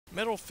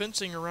Metal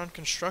fencing around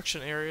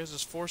construction areas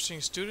is forcing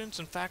students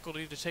and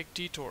faculty to take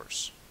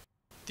detours.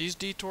 These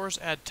detours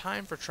add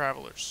time for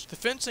travelers. The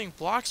fencing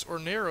blocks or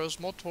narrows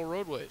multiple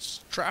roadways.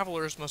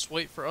 Travelers must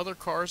wait for other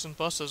cars and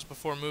buses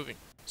before moving.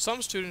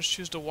 Some students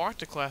choose to walk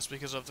to class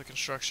because of the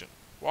construction.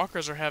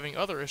 Walkers are having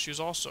other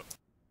issues also.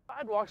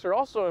 Sidewalks are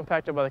also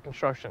impacted by the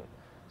construction.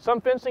 Some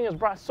fencing is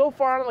brought so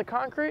far out on the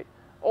concrete,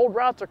 old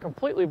routes are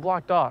completely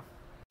blocked off.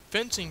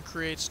 Fencing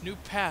creates new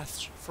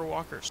paths for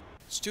walkers.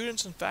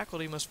 Students and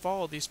faculty must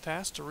follow these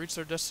paths to reach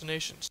their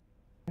destinations.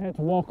 I had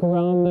to walk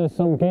around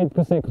some gate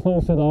because they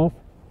closed it off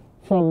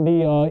from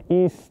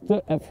the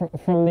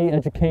from the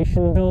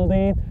education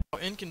building.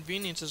 While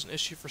inconvenience is an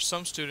issue for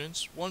some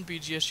students, one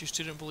BGSU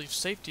student believes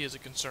safety is a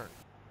concern.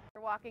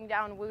 You're walking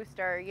down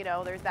Wooster, you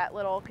know, there's that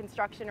little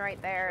construction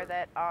right there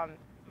that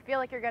you feel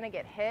like you're going to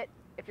get hit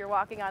if you're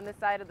walking on this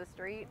side of the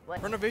street.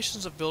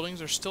 Renovations of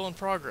buildings are still in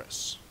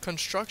progress.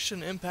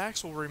 Construction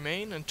impacts will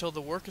remain until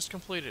the work is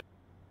completed.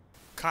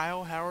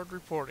 Kyle Howard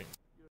reporting.